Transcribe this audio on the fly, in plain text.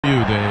You,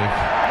 Dave.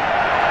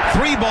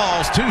 3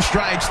 balls, 2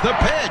 strikes, the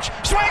pitch.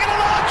 Swinging a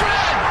long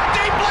drive.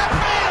 Deep left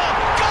field.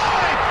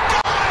 Going.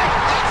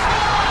 It's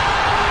gone.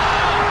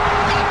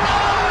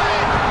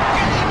 Goodbye.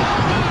 Game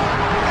over.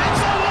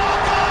 It's a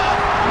walk-off.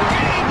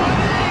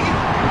 Game-winning,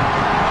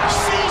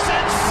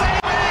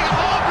 season-saving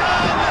home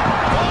run.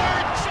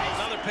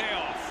 Another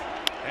payoff.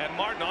 And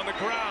Martin on the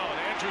ground.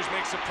 Andrews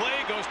makes a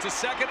play, goes to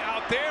second,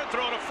 out there,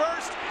 throw to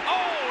first. Oh,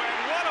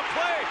 and what a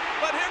play.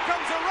 But here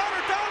comes the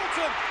runner,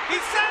 Donaldson.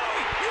 He's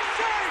safe. He's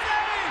safe.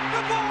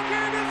 The ball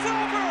game is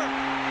over.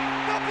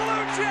 The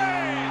Blue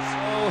Jays.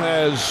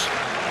 Has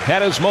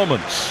had his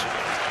moments.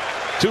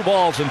 2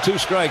 balls and 2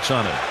 strikes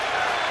on it.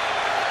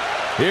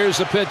 Here's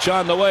the pitch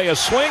on the way. A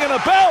swing and a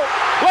belt.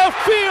 Left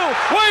field.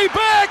 Way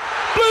back.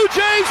 Blue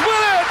Jays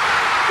win it.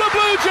 The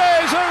Blue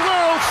Jays are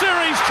World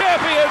Series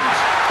champions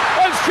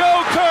as Joe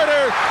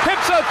Carter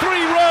hits a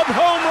 3-run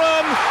home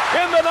run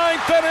in the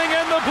 9th inning,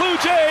 and the Blue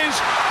Jays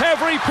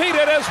have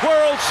repeated as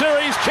World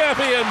Series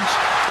champions.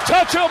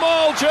 Touch 'em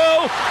all,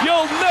 Joe.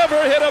 You'll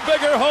never hit a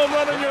bigger home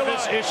run in your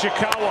life.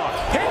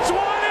 Ishikawa hits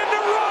one into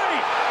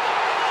right.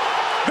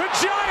 The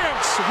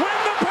Giants win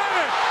the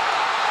pennant.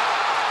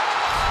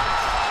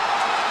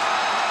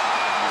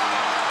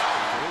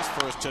 His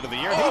first hit of the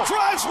year. He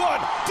drives one.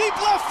 Deep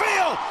left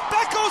field.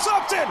 That goes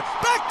Upton.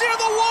 Back near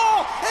the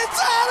wall. It's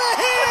out of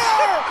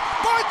here.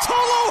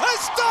 Bartolo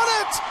has done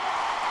it.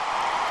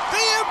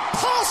 The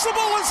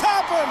impossible has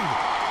happened.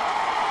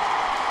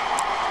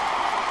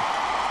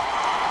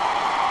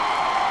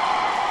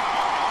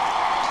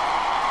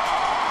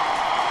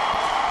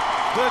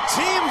 The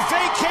team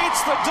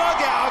vacates the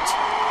dugout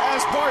as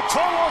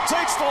Bartolo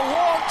takes the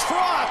long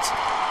trot.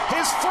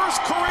 His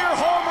first career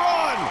home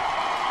run.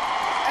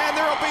 And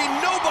there will be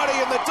nobody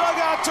in the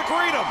dugout to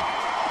greet him.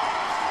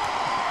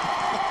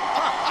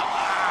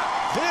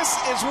 This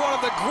is one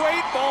of the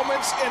great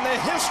moments in the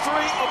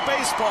history of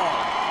baseball.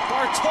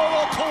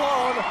 Bartolo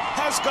Colon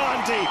has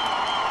gone deep.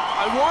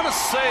 I want to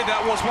say that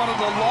was one of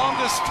the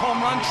longest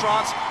home run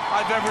trots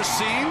I've ever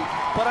seen,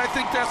 but I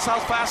think that's how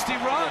fast he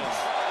runs.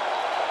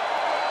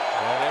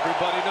 And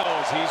everybody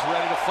knows he's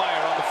ready to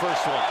fire on the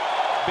first one.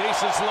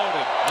 Bases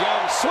loaded.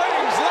 Young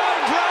swings,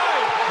 line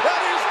drive.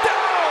 That is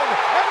down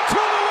and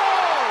to the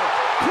wall.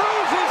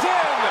 Cruz is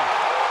in.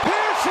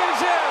 Pierce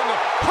is in.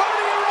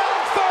 Hardy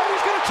around third.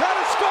 He's going to try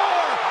to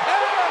score.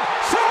 And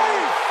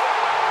safe.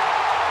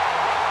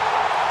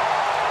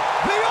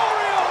 The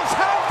Orioles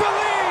have the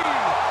lead.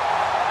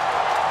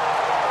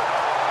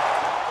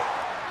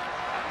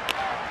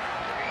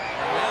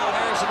 Now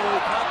Harrison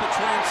will pop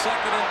between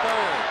second and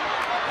third.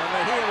 And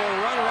Mejia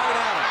will run right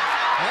at him.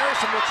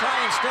 Harrison will try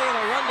and stay in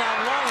a rundown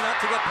long enough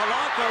to get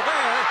Polanco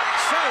there.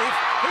 Safe.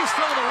 He's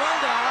thrown the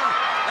rundown.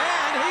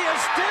 And he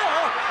is still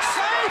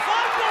safe.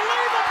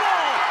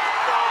 Unbelievable!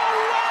 No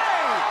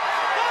way!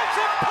 That's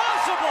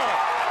impossible!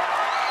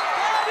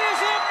 That is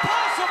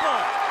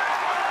impossible!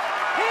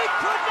 He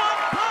could not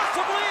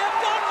possibly have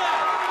done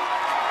that!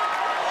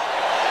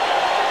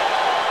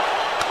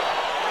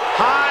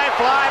 High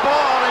fly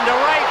ball into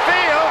right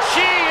field.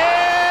 She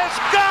is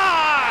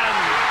gone!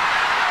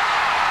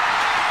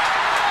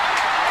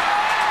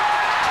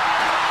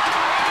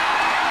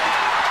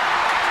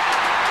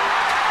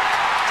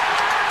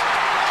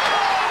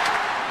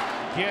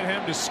 Get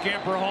him to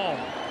scamper home.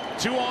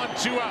 2 on,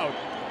 2 out.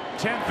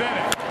 10th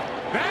inning.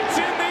 That's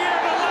in the air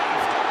to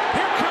left.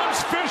 Here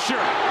comes Fisher.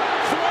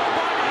 Throw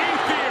by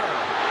Ethier.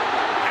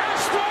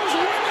 Astros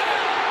win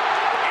it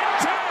in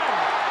 10.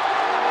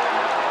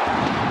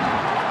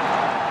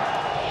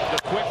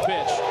 The quick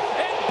pitch.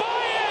 And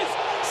Baez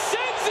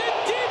sends it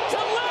deep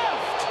to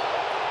left.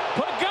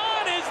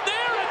 Pagan is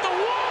there at the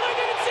wall and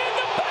it's in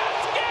the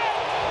basket.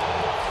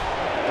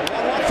 The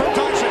 1-1 from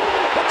Dodson.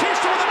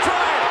 Batista with a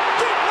drive.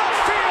 Deep left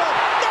field.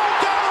 No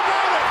doubt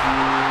about it.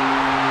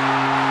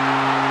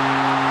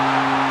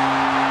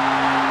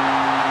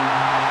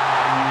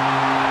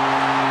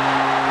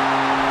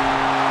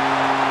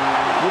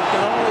 You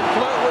can only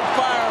flirt with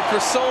fire for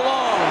so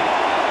long.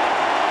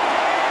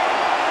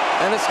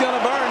 And it's going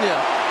to burn you.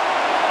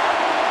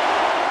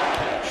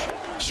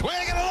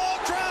 Swinging a long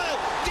drive.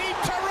 Deep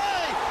to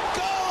right.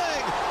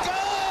 Going.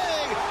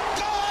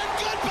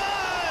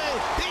 Goodbye.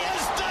 He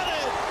has done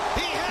it.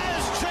 He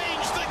has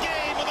changed the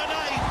game of the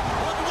night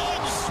with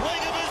one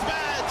swing of his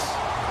bats.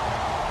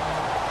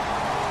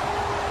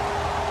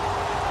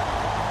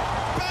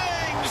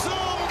 Bang,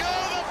 zoom, go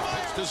the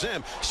fire. To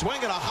Zim,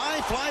 swinging a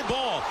high fly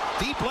ball.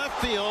 Deep left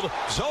field.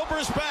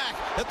 Zobrist back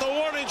at the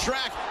warning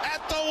track.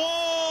 At the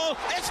wall.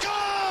 It's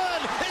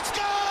gone. It's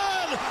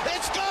gone.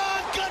 It's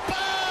gone.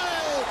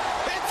 Goodbye.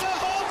 It's a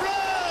home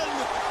run.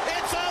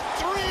 It's a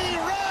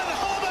 3-run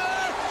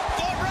homer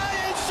for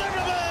Ryan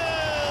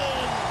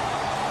Zimmerman.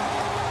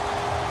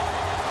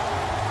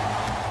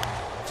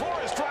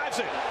 Flores drives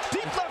it.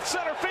 Deep left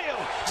center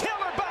field.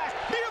 Taylor back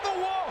near the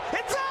wall.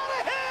 It's out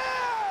of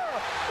here.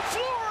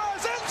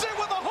 Flores ends it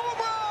with a home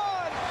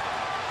run.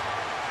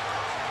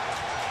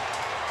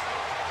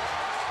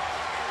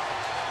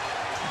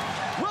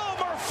 Will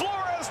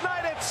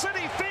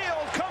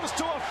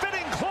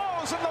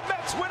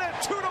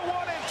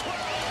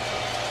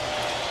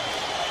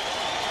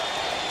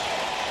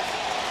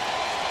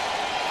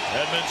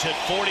Edmonds hit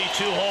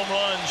 42 home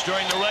runs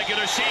during the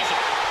regular season.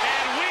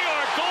 And we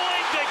are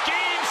going to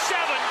Game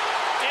 7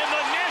 in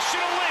the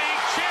National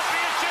League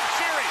Championship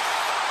Series.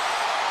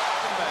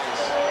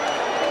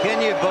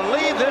 Can you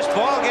believe this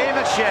ball game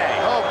at Shea?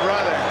 Oh,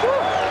 brother.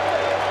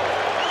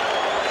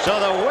 So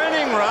the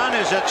winning run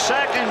is at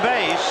second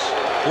base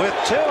with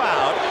 2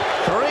 out,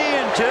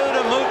 3-2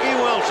 to Mookie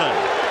Wilson.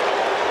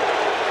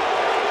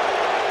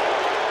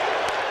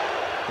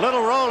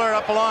 Little roller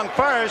up along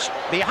first,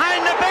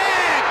 behind the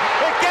bag.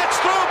 It gets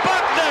through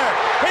Buckner.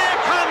 Here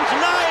comes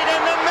Knight,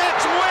 and the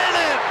Mets win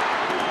it.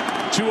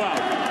 2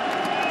 out.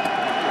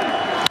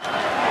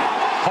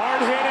 Hard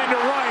hit into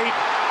right.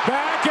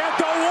 Back at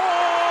the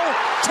wall.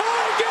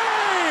 Tie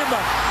game.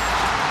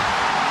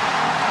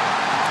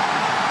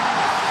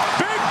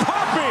 Big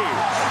Poppy.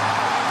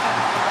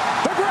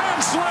 The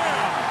grand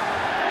slam.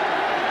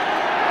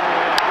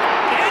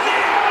 In the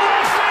air,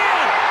 left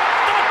field.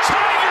 The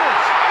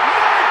Tigers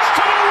march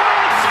to the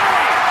World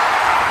Series.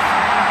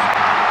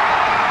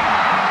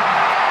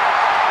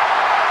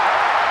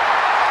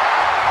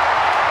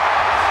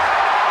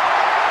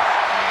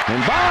 And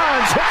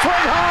Bonds hits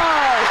one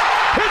high.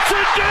 Hits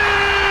it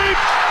deep.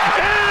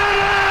 It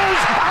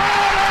is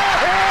out of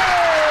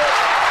here.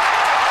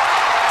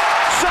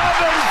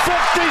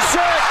 7:56.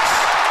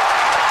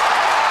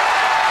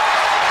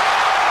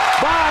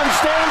 Bonds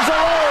stands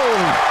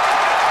alone.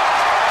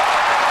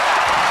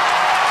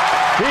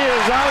 He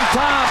is on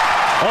top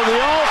of the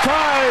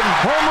all-time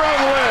home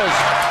run list.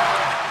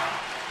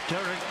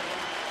 Derek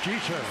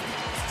Jeter,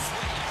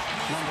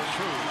 number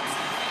 2.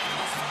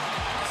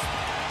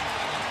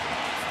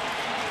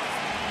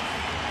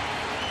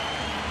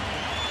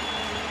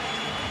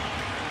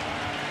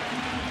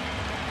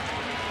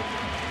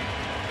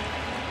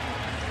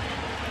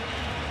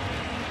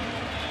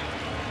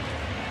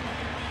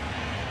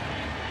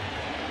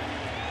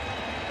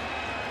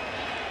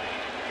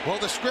 Well,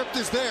 the script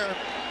is there.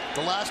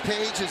 The last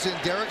page is in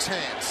Derek's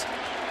hands.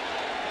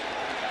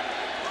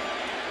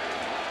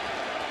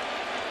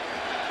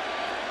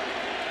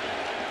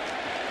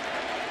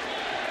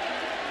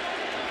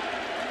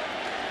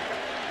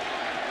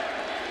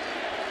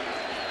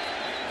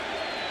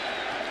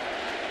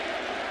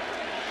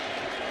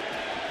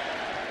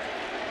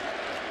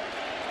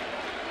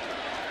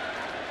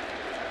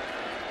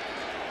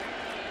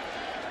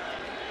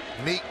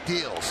 Meek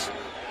deals.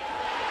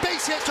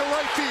 Base hit to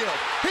right field.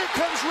 Here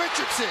comes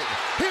Richardson.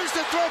 Here's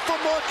the throw for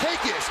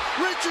Markakis.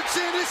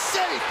 Richardson is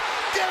safe.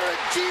 Derek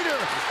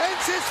Jeter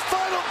ends his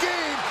final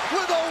game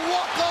with a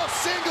walk-off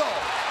single.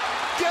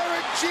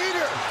 Derek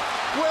Jeter,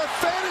 where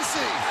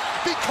fantasy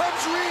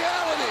becomes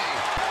reality.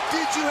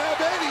 Did you have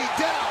any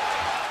doubt?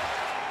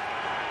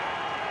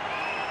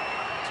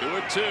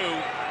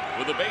 2-2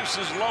 with the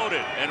bases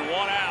loaded and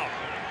 1 out.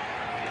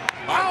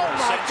 Oh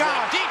my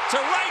God! Deep to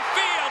right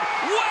field.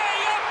 Way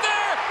up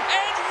there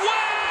and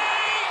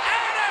way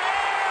out of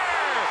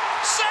here.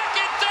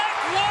 Second deck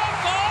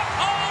walk-off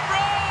home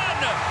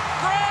run.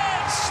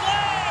 Grand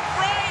slam,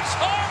 Bryce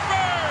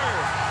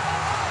Harper.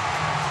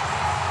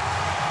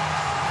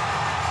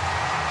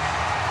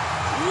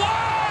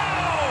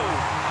 Wow!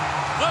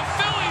 The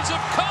Phillies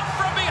have come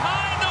from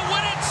behind to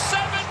win it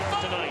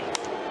 7-5 tonight.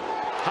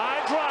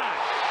 High drive.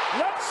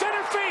 Left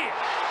center field.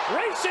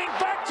 Racing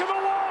back to the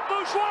wall.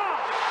 Bourgeois.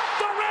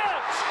 The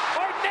Reds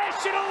are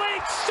National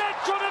League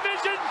Central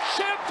Division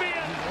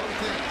champions. One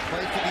thing,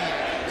 play for the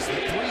Yankees.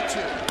 The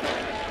 3-2.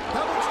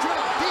 Pebbles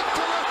drill deep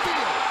to left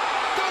field.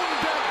 Going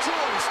back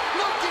Joyce.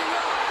 Looking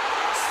up.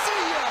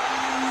 See ya.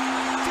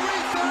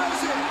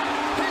 3,000.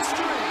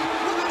 History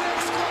with an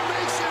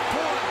exclamation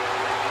point.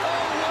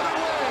 Oh, what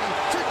a way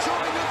to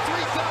join the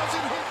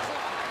 3,000 hit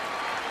club.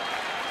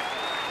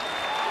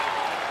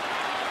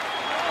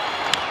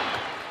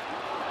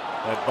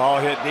 That ball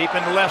hit deep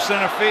into left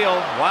center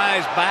field.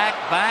 Wise back.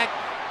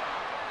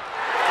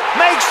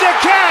 Makes the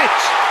catch.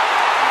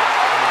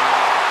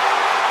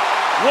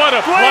 What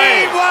a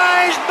play!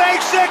 Wise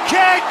makes the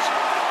catch.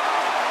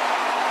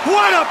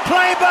 What a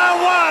play by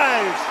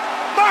Wise.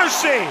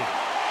 Mercy.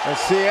 The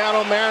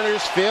Seattle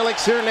Mariners,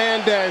 Felix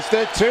Hernandez,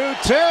 the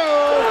 2-2.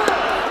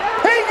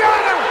 He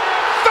got him!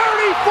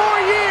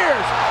 34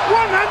 years,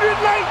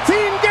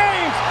 119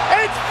 games.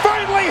 It's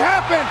finally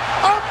happened.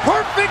 A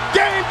perfect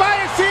game by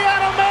a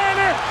Seattle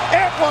Mariner.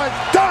 It was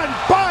done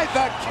by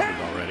the king.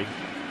 Already.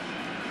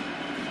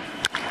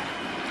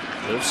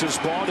 Lifts his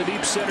ball to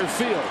deep center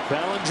field.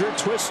 Bellinger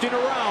twisting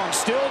around,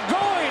 still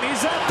going.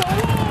 He's at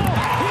the wall.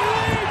 He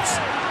leaps,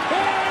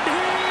 and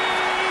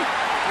he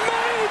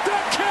made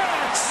the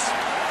catch.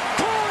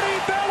 Cody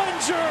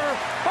Bellinger,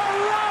 a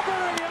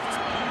robbery.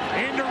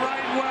 Into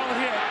right, well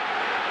hit.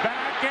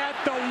 Back at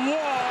the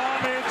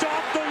wall. It's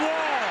off the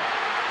wall.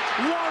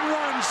 1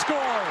 run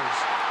scores.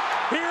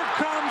 Here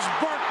comes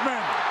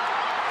Berkman.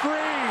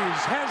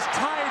 Freeze has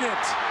tied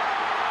it.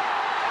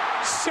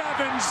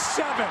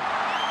 7-7.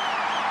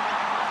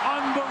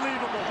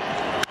 Unbelievable.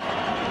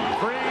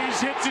 Freeze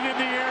hits it in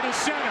the air to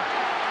center.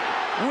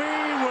 We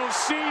will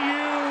see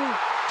you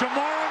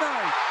tomorrow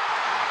night.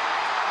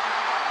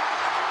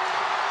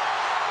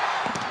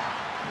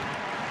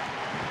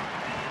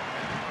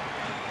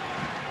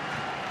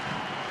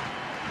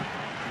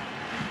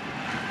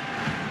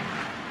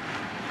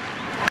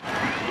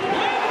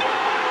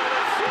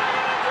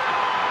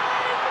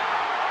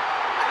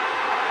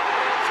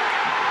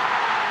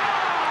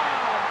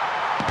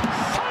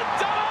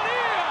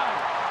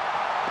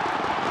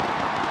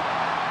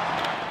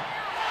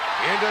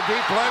 to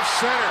deep left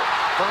center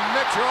from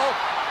Mitchell,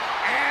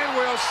 and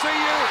we'll see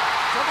you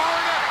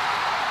tomorrow night.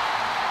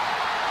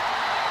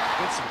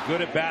 Get some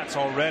good at-bats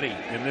already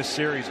in this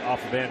series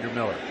off of Andrew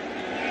Miller.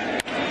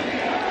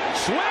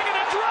 Swing and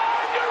a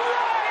drive to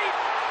right!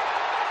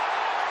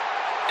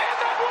 And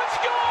that one's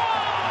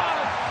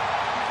gone!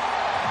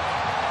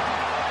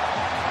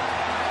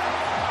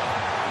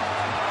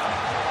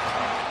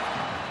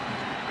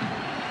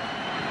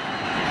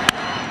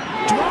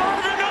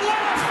 Drive to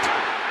left!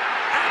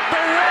 At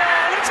the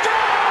wall, it's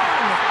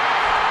gone!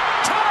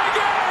 Tie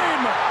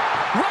game!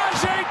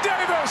 Rajay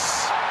Davis!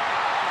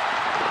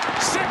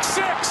 6-6.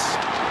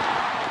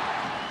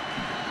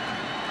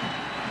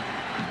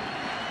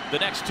 The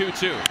next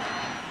 2-2.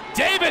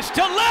 Davis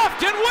to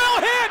left and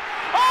will hit.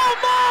 Oh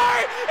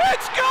my!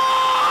 It's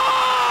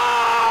gone!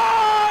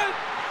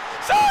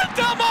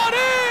 Santa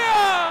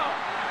Maria!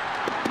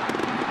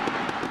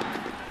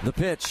 The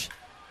pitch.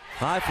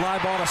 High fly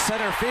ball to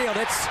center field.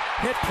 It's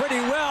hit pretty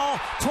well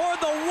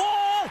toward the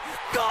wall.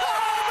 Goal!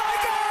 Oh my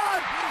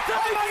God!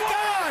 Oh my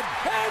God!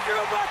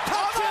 Andrew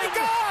McCutcheon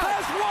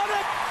has won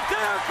it.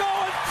 They're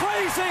going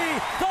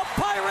crazy. The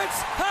Pirates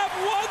have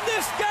won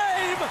this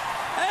game,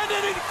 and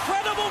an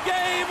incredible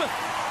game.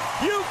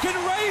 You can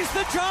raise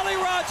the Jolly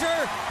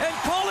Roger and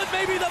call it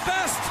maybe the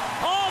best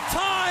all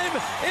time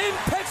in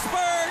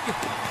Pittsburgh.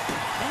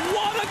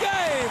 What a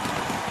game!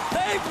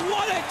 They've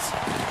won it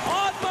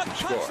on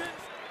McCutcheon.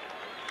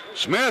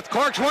 Smith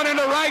corks one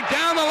into right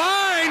down the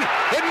line.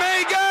 It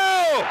may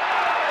go.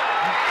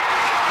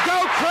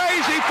 Go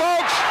crazy,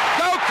 folks.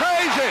 Go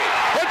crazy.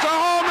 It's a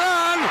home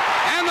run,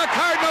 and the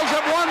Cardinals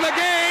have won the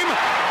game.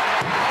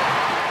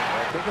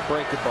 Take a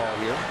breaking ball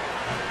here.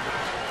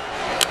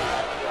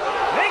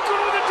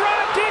 Lakeland with a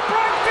drive deep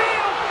right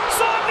field.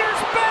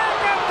 Saunders back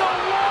at the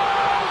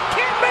wall.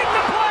 Can't make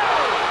the play.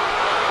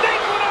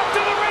 Lakeland up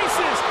to the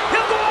races.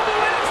 He'll go all the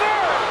way to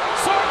third.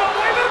 Sarma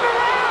waving him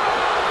around.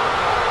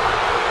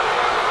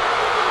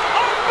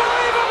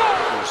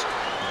 Unbelievable.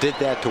 Did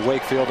that to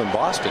Wakefield and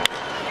Boston.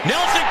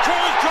 Nelson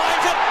Cruz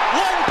drives it.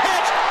 One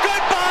pitch.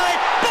 Goodbye.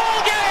 Ball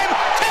game.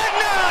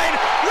 10-9.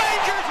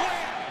 Rangers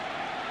win.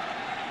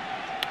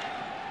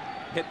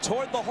 Hit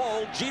toward the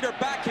hole. Jeter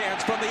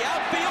backhands from the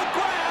outfield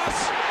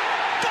grass.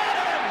 Got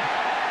him!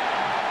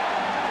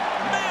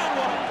 Man,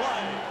 what a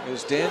play!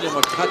 Here's Daniel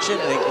McCutcheon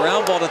and a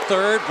ground ball to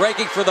third.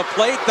 Breaking for the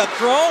plate. The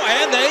throw,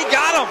 and they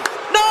got him.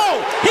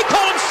 No! He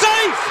called him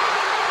safe!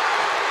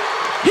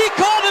 He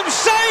called him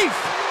safe!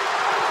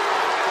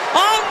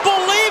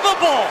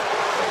 Unbelievable!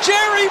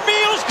 Jerry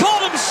Meals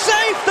called him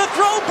safe. The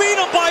throw beat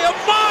him by a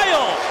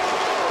mile.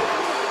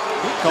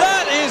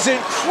 That is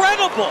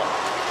incredible.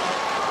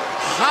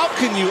 How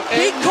can you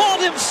end? He called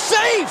him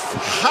safe.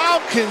 How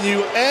can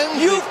you end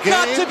You've the game?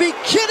 got to be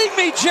kidding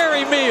me,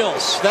 Jerry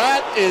Meals.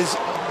 That is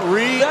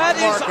remarkable. That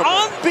is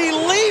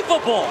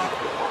unbelievable.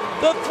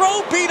 The throw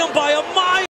beat him by a mile.